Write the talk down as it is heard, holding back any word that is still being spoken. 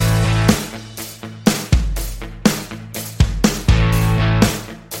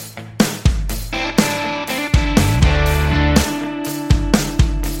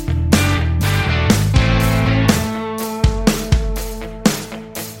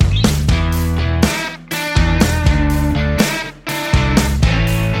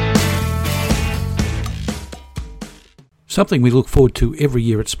Something we look forward to every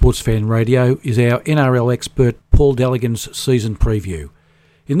year at Sportsfan Radio is our NRL expert Paul Dalligan's season preview.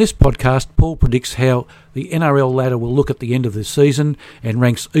 In this podcast, Paul predicts how the NRL ladder will look at the end of the season and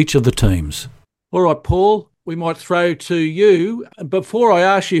ranks each of the teams. All right, Paul, we might throw to you. Before I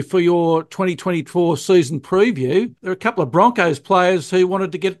ask you for your 2024 season preview, there are a couple of Broncos players who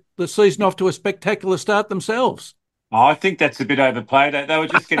wanted to get the season off to a spectacular start themselves. Oh, I think that's a bit overplayed. They were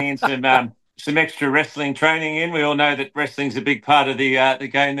just getting in some extra wrestling training in. We all know that wrestling's a big part of the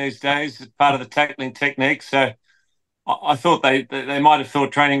game these days. It's part of the tackling technique. So I thought they might have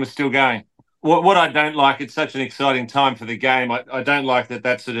thought training was still going. What I don't like, it's such an exciting time for the game. I don't like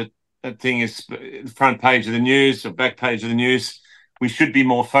that sort of thing is the front page of the news or back page of the news. We should be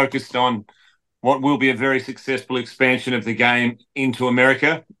more focused on what will be a very successful expansion of the game into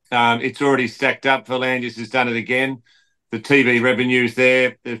America. It's already stacked up. V'landys has done it again. The TV revenue is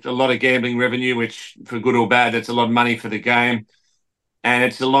there. There's a lot of gambling revenue, which, for good or bad, that's a lot of money for the game. And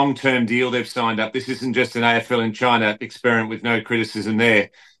it's a long-term deal they've signed up. This isn't just an AFL in China experiment with no criticism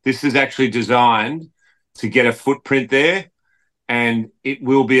there. This is actually designed to get a footprint there, and it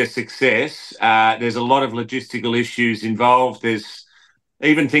will be a success. There's a lot of logistical issues involved. There's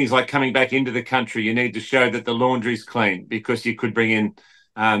even things like coming back into the country. You need to show that the laundry's clean because you could bring in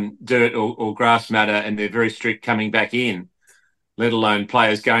dirt or grass matter, and they're very strict coming back in, let alone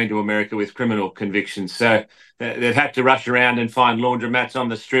players going to America with criminal convictions. So they've had to rush around and find laundromats on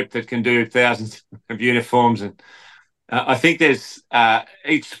the strip that can do thousands of uniforms. And I think there's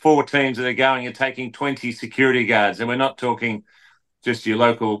each four teams that are going are taking 20 security guards, and we're not talking just your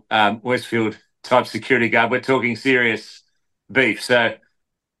local Westfield type security guard. We're talking serious beef. So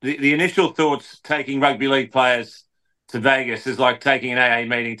the initial thoughts taking rugby league players to Vegas is like taking an AA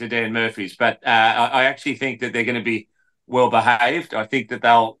meeting to Dan Murphy's. But I actually think that they're going to be well behaved. I think that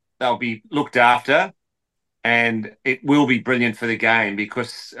they'll be looked after, and it will be brilliant for the game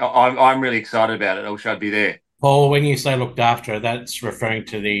because I'm really excited about it. I wish I'd be there. Paul, when you say looked after, that's referring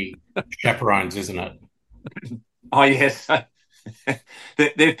to the chaperones, isn't it? Oh, yes.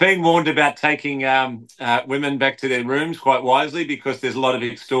 They've been warned about taking women back to their rooms quite wisely because there's a lot of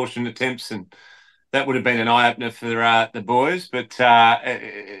extortion attempts, and that would have been an eye-opener for the boys. But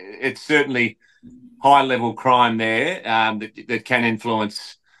it's certainly high-level crime there that can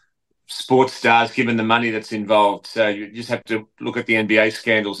influence sports stars given the money that's involved. So you just have to look at the NBA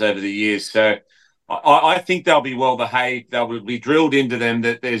scandals over the years. So I think they'll be well-behaved. They'll be drilled into them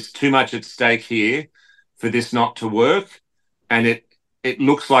that there's too much at stake here for this not to work. And it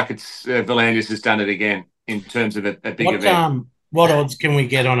looks like it's V'landys has done it again in terms of a big event. What odds can we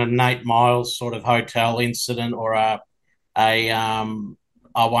get on a Nate Miles sort of hotel incident or I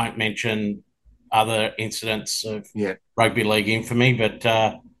won't mention other incidents of rugby league infamy, but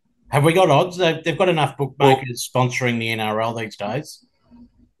have we got odds? They've got enough bookmakers sponsoring the NRL these days.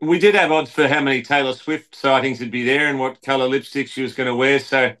 We did have odds for how many Taylor Swift sightings would be there and what colour lipstick she was going to wear.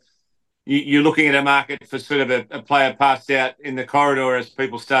 So you're looking at a market for sort of a player passed out in the corridor as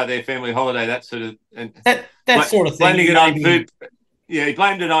people start their family holiday, that sort of... That sort of thing. Blaming it on food. Yeah, he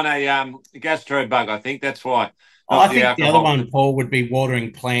blamed it on a gastro bug, I think. That's why. I think the other one, Paul, would be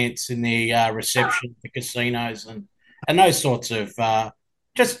watering plants in the reception for casinos and those sorts of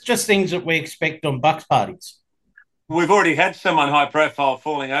just things that we expect on Bucks parties. We've already had someone high profile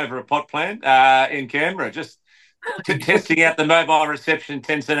falling over a pot plant in Canberra, just testing out the mobile reception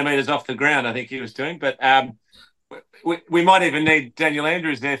 10 centimetres off the ground, I think he was doing. But we might even need Daniel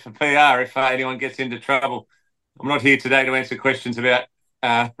Andrews there for PR if anyone gets into trouble. I'm not here today to answer questions about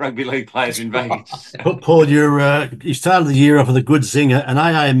rugby league players in Vegas. Paul, you started the year off with a good zinger, an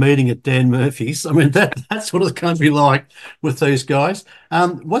AA meeting at Dan Murphy's. I mean, that's what it's going to be like with these guys.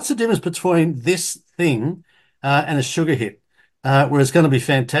 What's the difference between this thing and a sugar hit, where it's going to be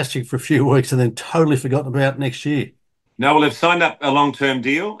fantastic for a few weeks and then totally forgotten about next year? No, well, they've signed up a long-term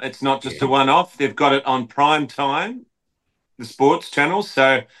deal. It's not just a one-off. They've got it on prime time, the sports channels,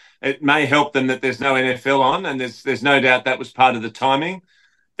 so it may help them that there's no NFL on, and there's no doubt that was part of the timing,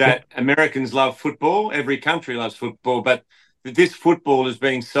 that Americans love football. Every country loves football, but this football is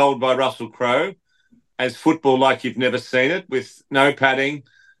being sold by Russell Crowe as football like you've never seen it, with no padding,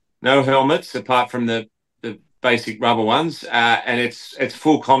 no helmets, apart from the basic rubber ones, and it's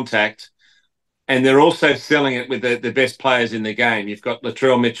full contact. And they're also selling it with the best players in the game. You've got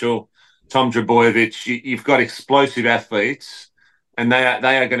Latrell Mitchell, Tom Drabojevic. You've got explosive athletes, and they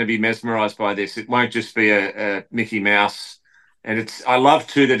are going to be mesmerised by this. It won't just be a Mickey Mouse. And I love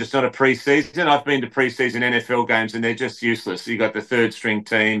too that it's not a pre-season. I've been to pre-season NFL games, and they're just useless. You got the third string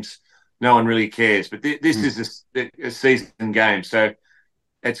teams. No one really cares. But this is a season game, so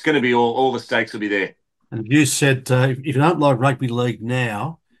it's going to be all the stakes will be there. And you said if you don't like rugby league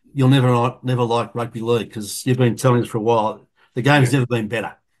now, you'll never like rugby league because you've been telling us for a while. The game's never been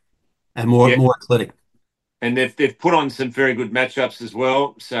better and more athletic. And they've put on some very good matchups as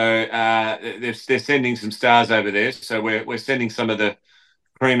well. So they're sending some stars over there. So we're sending some of the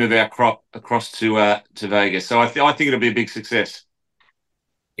cream of our crop across to Vegas. So I think it'll be a big success.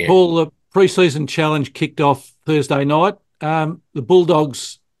 Yeah. Paul, the pre-season challenge kicked off Thursday night. The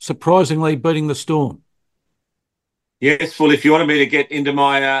Bulldogs surprisingly beating the Storm. Yes, well, if you wanted me to get into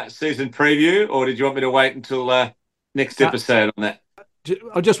my season preview, or did you want me to wait until next episode on that?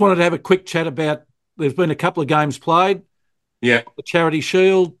 I just wanted to have a quick chat about. There's been a couple of games played. Yeah. The Charity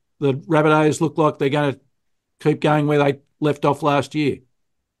Shield, the Rabbitohs look like they're going to keep going where they left off last year.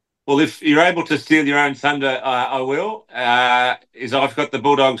 Well, if you're able to steal your own thunder, I will. I've got the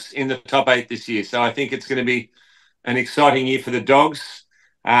Bulldogs in the top 8 this year, so I think it's going to be an exciting year for the Dogs.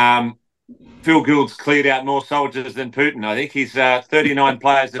 Phil Gould's cleared out more soldiers than Putin. I think he's 39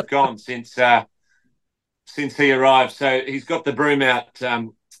 players have gone since he arrived. So he's got the broom out,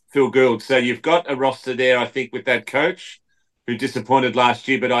 Phil Gould. So you've got a roster there, I think, with that coach who disappointed last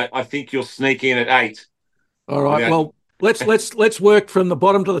year. But I think you'll sneak in at 8. All right. Well, let's work from the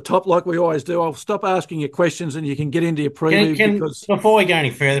bottom to the top like we always do. I'll stop asking you questions and you can get into your preview. Before we go any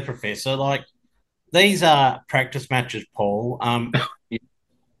further, Professor, these are practice matches, Paul.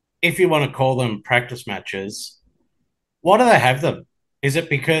 If you want to call them practice matches, why do they have them? Is it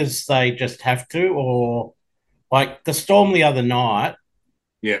because they just have to, or like the Storm the other night?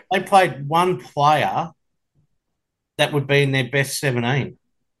 Yeah, they played one player that would be in their best 17.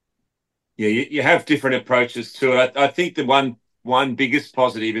 Yeah, you have different approaches to it. I think the one biggest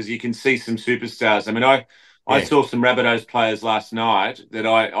positive is you can see some superstars. I mean, I saw some Rabbitohs players last night that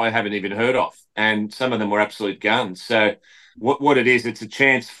I haven't even heard of, and some of them were absolute guns. So what it is, it's a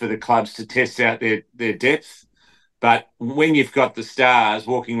chance for the clubs to test out their depth. But when you've got the stars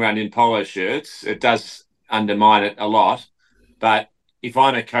walking around in polo shirts, it does undermine it a lot. But if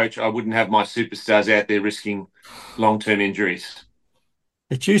I'm a coach, I wouldn't have my superstars out there risking long-term injuries.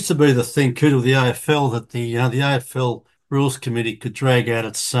 It used to be the thing, Coot, of the AFL that the AFL Rules Committee could drag out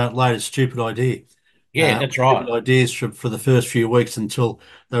its latest stupid idea. Yeah, that's right. Ideas for the first few weeks until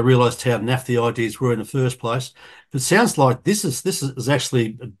they realised how naff the ideas were in the first place. But it sounds like this is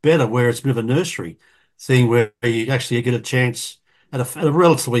actually better, where it's a bit of a nursery thing where you actually get a chance at a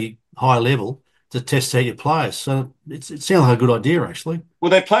relatively high level to test out your players. So it sounds like a good idea, actually.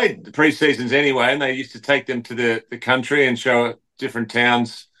 Well, they played the pre-seasons anyway, and they used to take them to the country and show different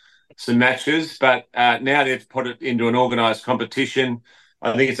towns some matches. But now they've put it into an organised competition.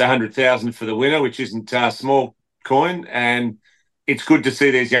 I think it's 100,000 for the winner, which isn't small coin, and it's good to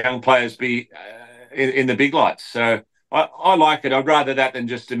see these young players be in the big lights. So I like it. I'd rather that than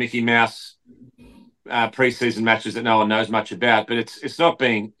just a Mickey Mouse pre-season matches that no one knows much about. But it's not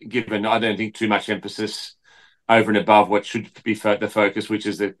being given, I don't think, too much emphasis over and above what should be the focus, which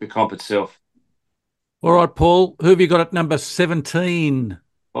is the comp itself. All right, Paul, who have you got at number 17?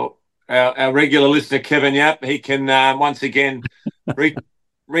 Well, our regular listener, Kevin Yap, he can once again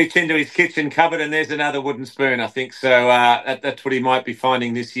reach into his kitchen cupboard and there's another wooden spoon, I think. So that's what he might be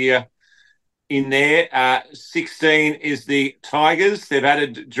finding this year in there. 16 is the Tigers. They've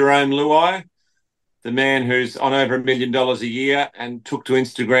added Jerome Luai, the man who's on over $1 million a year, and took to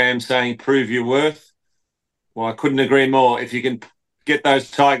Instagram saying, "Prove your worth." Well, I couldn't agree more. If you can get those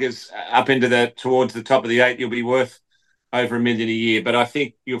Tigers up into towards the top of the 8, you'll be worth over $1 million a year. But I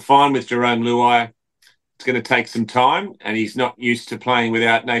think you'll find with Jerome Luai, it's going to take some time, and he's not used to playing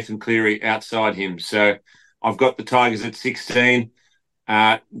without Nathan Cleary outside him. So I've got the Tigers at 16.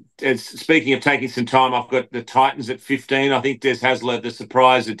 Speaking of taking some time, I've got the Titans at 15. I think Des Hasler, the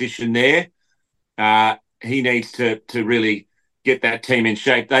surprise addition there. He needs to really get that team in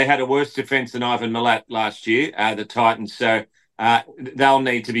shape. They had a worse defence than Ivan Milat last year, the Titans. So they'll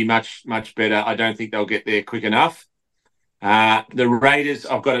need to be much, much better. I don't think they'll get there quick enough. The Raiders,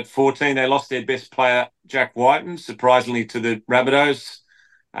 I've got at 14. They lost their best player, Jack Whiten, surprisingly to the Rabbitohs.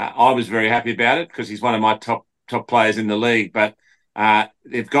 I was very happy about it because he's one of my top players in the league. But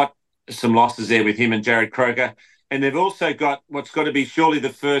they've got some losses there with him and Jared Croker. And they've also got what's got to be surely the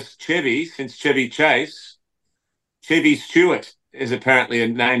first Chevy since Chevy Chase. Chevy Stewart is apparently a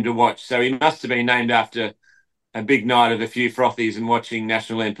name to watch. So he must have been named after a big night of a few frothies and watching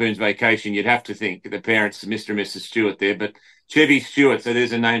National Lampoon's Vacation. You'd have to think the parents, Mr. and Mrs. Stewart there. But Chevy Stewart, so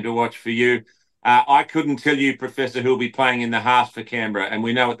there's a name to watch for you. I couldn't tell you, Professor, who'll be playing in the half for Canberra, and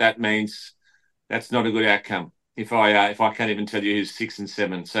we know what that means. That's not a good outcome if I can't even tell you who's 6 and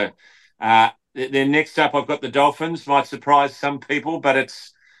 7. So then next up, I've got the Dolphins. Might surprise some people, but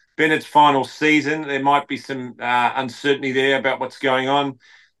it's Bennett's final season. There might be some uncertainty there about what's going on.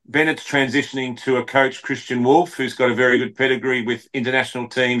 Bennett's transitioning to a coach, Christian Wolf, who's got a very good pedigree with international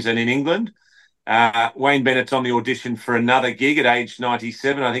teams and in England. Wayne Bennett's on the audition for another gig at age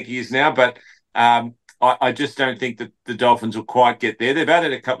 97, I think he is now, but I just don't think that the Dolphins will quite get there. They've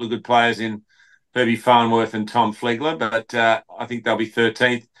added a couple of good players in Herbie Farnworth and Tom Flegler, but I think they'll be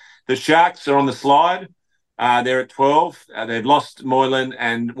 13th. The Sharks are on the slide. They're at 12. They've lost Moylan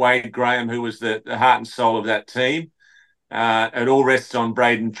and Wade Graham, who was the heart and soul of that team. It all rests on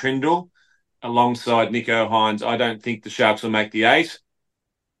Braden Trindle alongside Nico Hines. I don't think the Sharks will make the 8.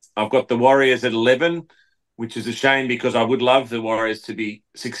 I've got the Warriors at 11, which is a shame because I would love the Warriors to be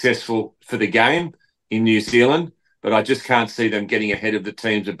successful for the game in New Zealand, but I just can't see them getting ahead of the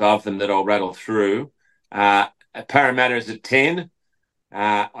teams above them that I'll rattle through. Parramatta is at 10.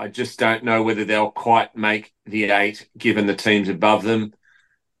 I just don't know whether they'll quite make the 8 given the teams above them.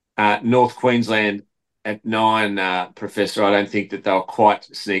 North Queensland at 9, Professor. I don't think that they'll quite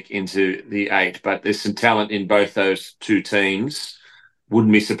sneak into the 8, but there's some talent in both those two teams.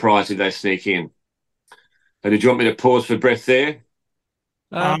 Wouldn't be surprised if they sneak in. So did you want me to pause for breath there?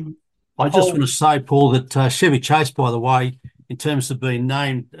 I just want to say, Paul, that Chevy Chase, by the way, in terms of being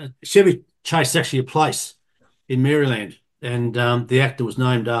named, Chevy Chase is actually a place in Maryland, and the actor was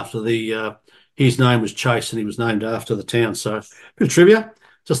named after his name was Chase, and he was named after the town. So a bit of trivia,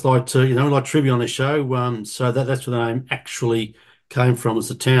 just like like trivia on the show. So that's where the name actually came from, as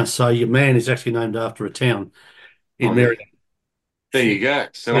the town. So your man is actually named after a town in Maryland. There you go.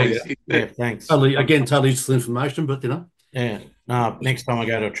 So yeah, thanks. Totally useful information, but Yeah. No, next time I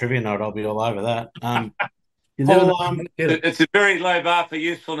go to a trivia night, I'll be all over that. It's a very low bar for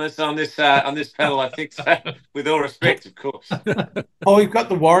usefulness on this panel, I think. So, with all respect, of course. We've got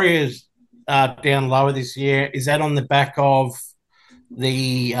the Warriors down lower this year. Is that on the back of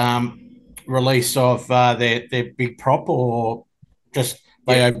the release of their big prop, or just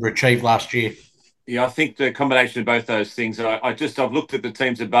they overachieved last year? Yeah, I think the combination of both those things. I've looked at the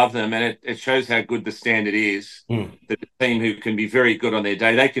teams above them, and it shows how good the standard is. That the team who can be very good on their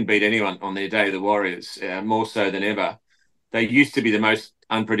day, they can beat anyone on their day. The Warriors, more so than ever. They used to be the most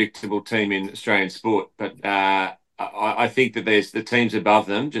unpredictable team in Australian sport, but I think that the teams above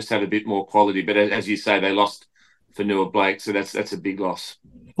them just have a bit more quality. But as you say, they lost for Noah Blake, so that's a big loss.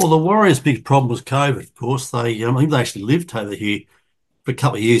 Well, the Warriors' big problem was COVID. Of course, I think they actually lived over here for a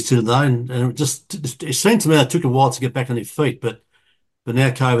couple of years, didn't they? And it seemed to me it took a while to get back on their feet, but now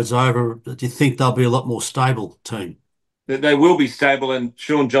COVID's over. Do you think they'll be a lot more stable team? They will be stable, and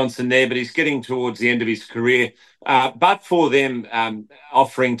Sean Johnson there, but he's getting towards the end of his career. But for them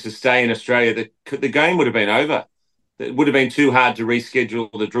offering to stay in Australia, the game would have been over. It would have been too hard to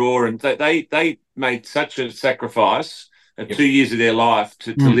reschedule the draw, and they made such a sacrifice of 2 years of their life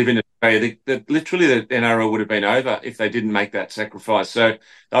to live in Australia. Literally, the NRL would have been over if they didn't make that sacrifice. So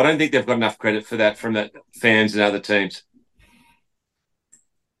I don't think they've got enough credit for that from the fans and other teams.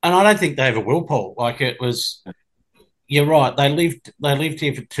 And I don't think they ever will, Paul. Like, it was, you're right. They lived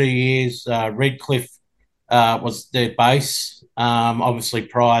here for 2 years. Redcliffe was their base, obviously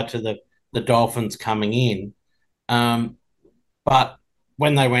prior to the Dolphins coming in. But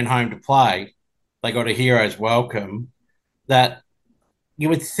when they went home to play, they got a hero's welcome that you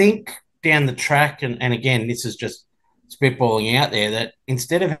would think down the track, and again, this is just spitballing out there, that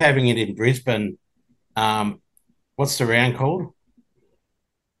instead of having it in Brisbane, what's the round called?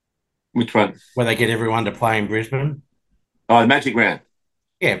 Which one? Where they get everyone to play in Brisbane. Oh, the Magic Round.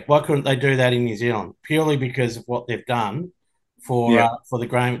 Yeah, why couldn't they do that in New Zealand? Purely because of what they've done for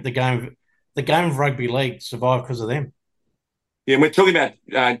the game of rugby league survived because of them. Yeah, and we're talking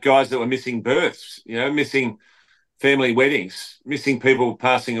about guys that were missing births, missing family weddings, missing people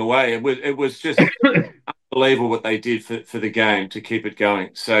passing away. It was just unbelievable what they did for the game to keep it going.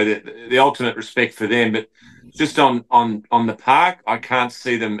 So the ultimate respect for them, but just on the park, I can't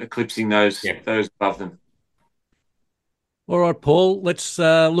see them eclipsing those above them. All right, Paul, let's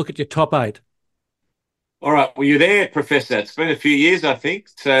look at your top 8. All right, well, you're there, Professor. It's been a few years, I think.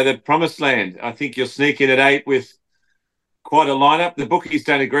 So the Promised Land, I think you'll sneak in at 8 with quite a lineup. The bookies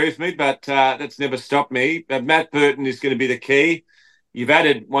don't agree with me, but that's never stopped me. Matt Burton is going to be the key. You've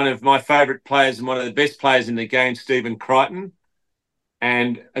added one of my favourite players and one of the best players in the game, Stephen Crichton.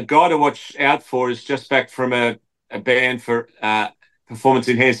 And a guy to watch out for is just back from a ban for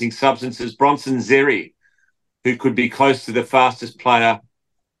performance-enhancing substances, Bronson Xerri, who could be close to the fastest player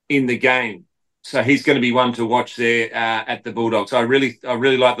in the game. So he's going to be one to watch there at the Bulldogs. I really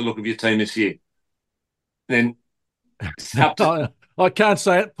like the look of your team this year. Then I can't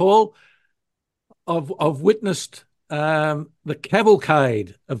say it, Paul. I've witnessed the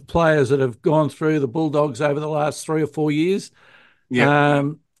cavalcade of players that have gone through the Bulldogs over the last 3 or 4 years. Yeah.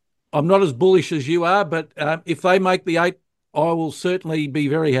 I'm not as bullish as you are, but if they make the 8, I will certainly be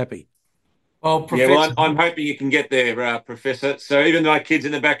very happy. Well, Professor, I'm hoping you can get there, Professor. So even though my kids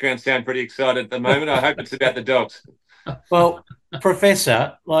in the background sound pretty excited at the moment, I hope it's about the Dogs. well,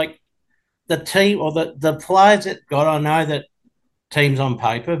 Professor, like the team or the players that got, I know that teams on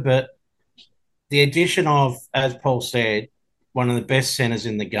paper, but the addition of, as Paul said, one of the best centres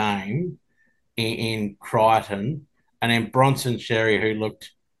in the game in Crichton, and then Bronson Sherry, who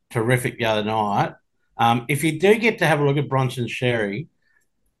looked terrific the other night. If you do get to have a look at Bronson Sherry,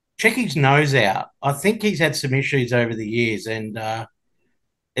 check his nose out. I think he's had some issues over the years, and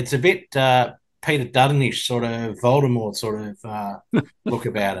it's a bit Peter Duddenish sort of Voldemort sort of look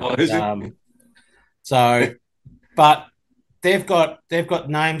about it. Oh, is it? So, but they've got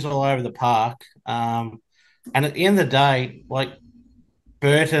names all over the park, and at the end of the day, like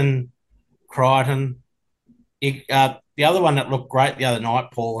Burton, Crichton, the other one that looked great the other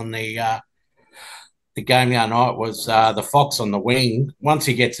night, Paul, in the game the other night was the Fox on the wing. Once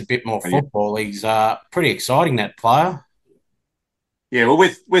he gets a bit more football, he's pretty exciting, that player. Yeah, well,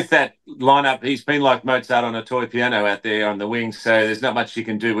 with that lineup, he's been like Mozart on a toy piano out there on the wings, so there's not much you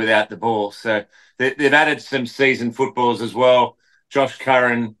can do without the ball. So they've added some seasoned footballers as well, Josh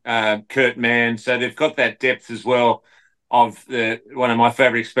Curran, Kurt Mann, so they've got that depth as well of one of my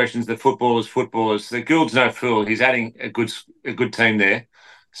favourite expressions, the footballers. The Gould's no fool. He's adding a good team there.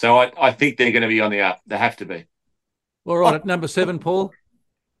 So I think they're going to be on the up. They have to be. All right, at number 7, Paul.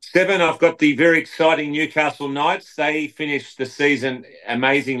 7, I've got the very exciting Newcastle Knights. They finished the season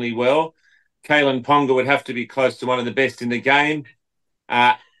amazingly well. Kalen Ponga would have to be close to one of the best in the game.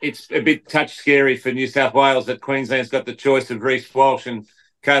 It's a bit touch scary for New South Wales that Queensland's got the choice of Reece Walsh and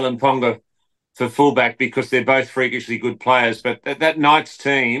Kalen Ponga for fullback because they're both freakishly good players. But that Knights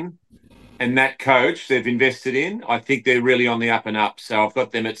team and that coach they've invested in, I think they're really on the up and up. So I've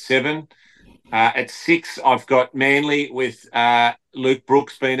got them at 7. At 6, I've got Manly with Luke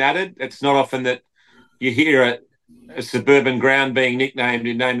Brooks being added. It's not often that you hear a suburban ground being nicknamed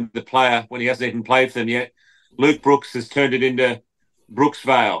in name of the player when he hasn't even played for them yet. Luke Brooks has turned it into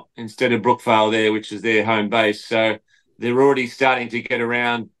Brooksvale instead of Brookvale there, which is their home base. So they're already starting to get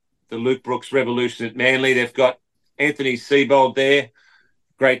around the Luke Brooks revolution at Manly. They've got Anthony Seibold there,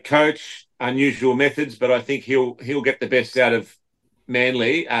 great coach, unusual methods, but I think he'll get the best out of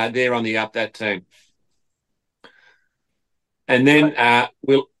Manly. They're on the up, that team. And then No,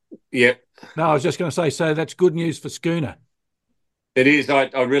 I was just going to say, so that's good news for Schooner. It is. I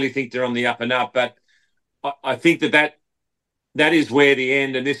really think they're on the up and up, but I think that is where the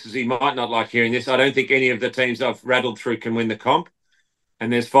end, and this is, he might not like hearing this, I don't think any of the teams I've rattled through can win the comp.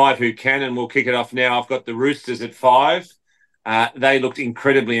 And there's 5 who can, and we'll kick it off now. I've got the Roosters at 5. They looked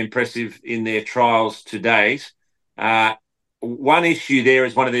incredibly impressive in their trials to date. One issue there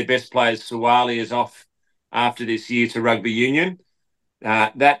is one of their best players, Suwali, is off after this year to rugby union.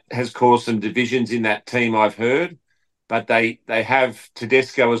 That has caused some divisions in that team, I've heard. But they have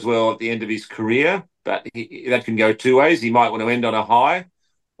Tedesco as well at the end of his career. But that can go 2 ways. He might want to end on a high,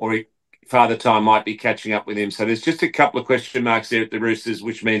 or Father Time might be catching up with him. So there's just a couple of question marks there at the Roosters,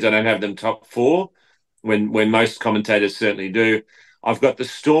 which means I don't have them top 4 when most commentators certainly do. I've got the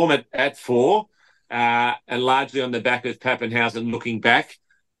Storm at 4, and largely on the back of Pappenhausen looking back,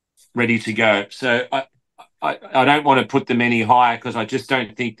 ready to go. So I don't want to put them any higher because I just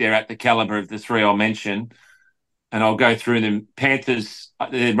don't think they're at the calibre of the 3 I'll mention. And I'll go through them. Panthers,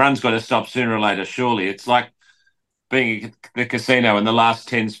 their run's got to stop sooner or later, surely. It's like being at the casino and the last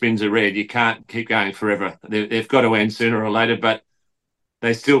 10 spins are red. You can't keep going forever. They've got to end sooner or later, but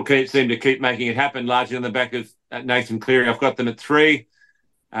they still seem to keep making it happen, largely on the back of Nathan Cleary. I've got them at 3.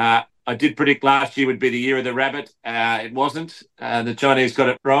 I did predict last year would be the year of the rabbit. It wasn't. The Chinese got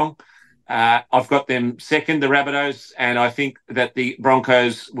it wrong. I've got them second, the Rabbitohs, and I think that the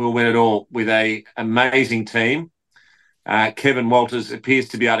Broncos will win it all with an amazing team. Kevin Walters appears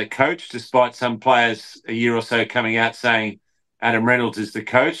to be able to coach, despite some players a year or so coming out saying Adam Reynolds is the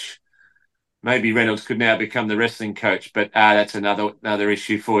coach. Maybe Reynolds could now become the wrestling coach, but that's another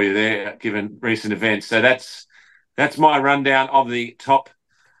issue for you there, given recent events. So that's my rundown of the top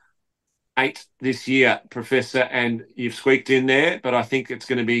 8 this year, Professor, and you've squeaked in there, but I think it's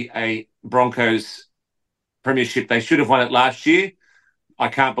going to be a Broncos premiership. They should have won it last year. I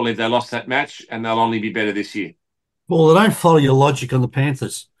can't believe they lost that match, and they'll only be better this year. Well, I don't follow your logic on the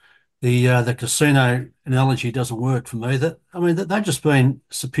Panthers. The casino analogy doesn't work for me. They've just been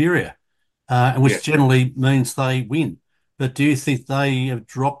superior, which generally means they win. But do you think they have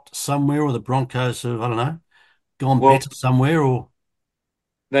dropped somewhere, or the Broncos have, I don't know, gone better somewhere, or?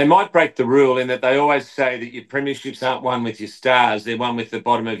 They might break the rule in that they always say that your premierships aren't won with your stars, they're won with the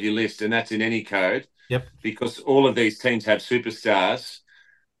bottom of your list, and that's in any code. Yep. Because all of these teams have superstars.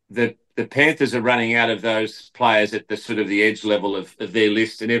 The Panthers are running out of those players at the sort of the edge level of their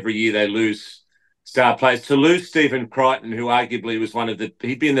list, and every year they lose star players. To lose Stephen Crichton, who arguably was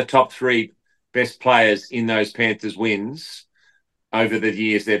he'd be in the top 3 best players in those Panthers wins over the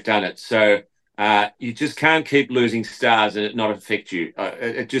years they've done it. So you just can't keep losing stars and it not affect you.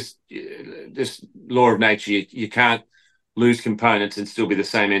 It just law of nature. You can't lose components and still be the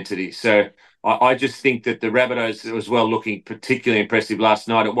same entity. So I just think that the Rabbitohs as well looking particularly impressive last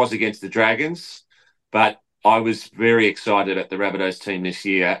night. It was against the Dragons, but I was very excited at the Rabbitohs team this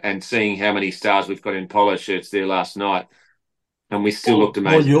year and seeing how many stars we've got in polo shirts there last night. And we still looked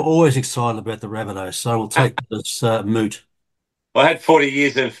amazing. Well, you're always excited about the Rabbitohs, so we'll take this moot. I had 40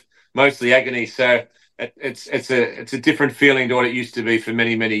 years of mostly agony, so it's a different feeling to what it used to be for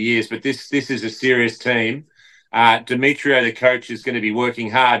many, many years. But this is a serious team. Demetrio, the coach, is going to be working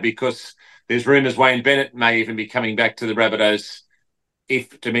hard because there's rumours Wayne Bennett may even be coming back to the Rabbitohs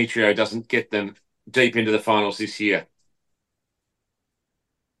if Demetrio doesn't get them deep into the finals this year.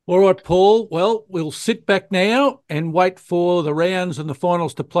 All right, Paul. Well, we'll sit back now and wait for the rounds and the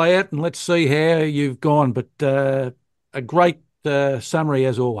finals to play out, and let's see how you've gone. But a great summary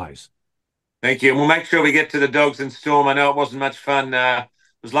as always. Thank you. And we'll make sure we get to the Dogs and Storm. I know it wasn't much fun. It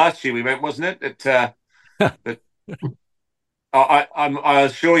was last year we went, wasn't it? But I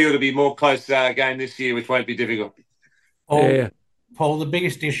assure you it'll be more close game this year, which won't be difficult. Paul, the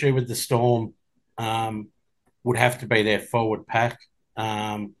biggest issue with the Storm would have to be their forward pack.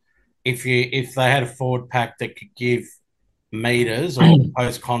 If they had a forward pack that could give meters or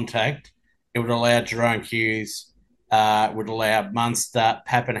post contact, it would allow Jerome Hughes, would allow Munster,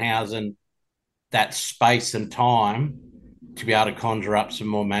 Pappenhausen that space and time to be able to conjure up some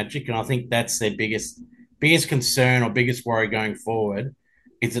more magic. And I think that's their biggest concern or biggest worry going forward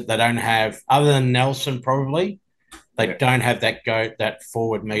is that they don't have, other than Nelson probably, they don't have that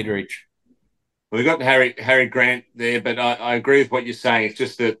forward meterage. Well, we've got Harry Grant there, but I agree with what you're saying. It's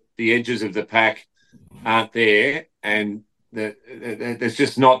just that the edges of the pack aren't there, and there's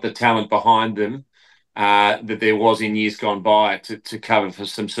just not the talent behind them that there was in years gone by to cover for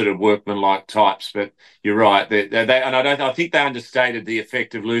some sort of workman-like types. But you're right, I think they understated the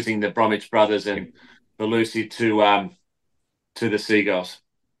effect of losing the Bromwich brothers and Belusi to the Seagulls.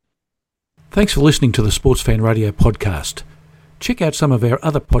 Thanks for listening to the Sportsfan Radio podcast. Check out some of our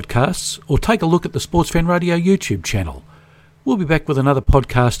other podcasts or take a look at the Sportsfan Radio YouTube channel. We'll be back with another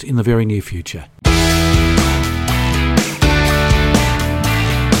podcast in the very near future.